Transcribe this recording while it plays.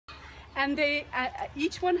And they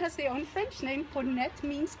each one has their own French name. Ponette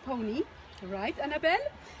means pony, right,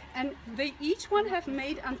 Annabelle? And they each one have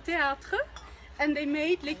made un théâtre, and they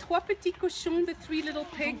made Les Trois Petits Cochons, the three little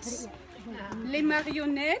pigs, Les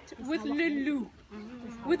Marionnettes with Le Loup,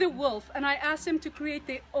 with a wolf. And I asked them to create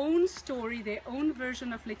their own story, their own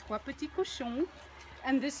version of Les Trois Petits Cochons,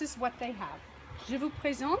 and this is what they have. Je vous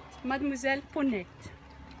présente Mademoiselle Ponette.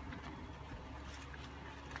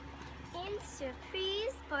 Une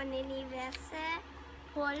surprise, bon anniversaire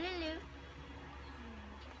pour Loulou.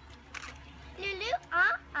 Loulou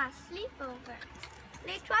a un sleepover.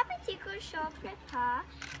 Les trois petits cochons préparent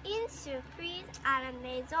une surprise à la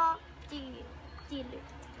maison de Loulou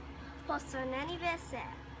pour son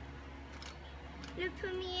anniversaire. Le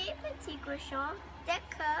premier petit cochon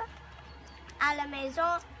décore à la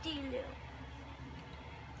maison de Loulou.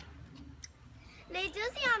 Les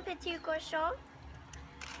deuxièmes petits cochons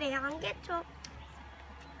fait un gâteau.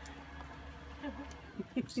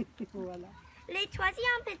 Voilà. Les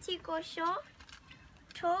troisièmes petits cochons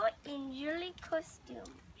trouvent un joli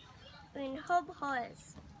costume, une robe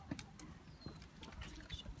rose.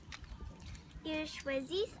 Ils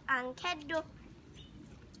choisissent un cadeau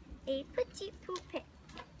et petite poupée.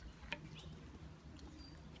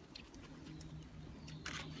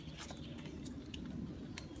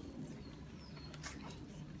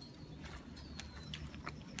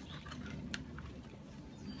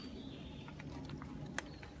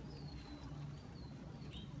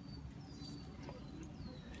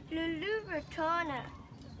 Loulou retourne.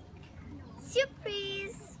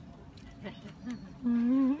 Surprise!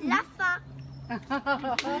 La fin! Brava!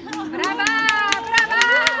 Brava!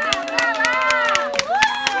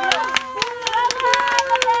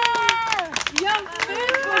 Bien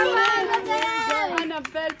fait, Ponette!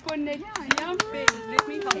 Annabelle Ponette, bien fait. Let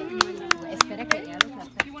me help you. Espera que ella lo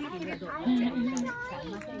capte. You want to put it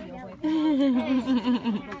Cálmate,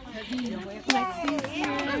 yo voy a...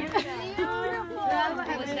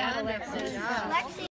 Lexi.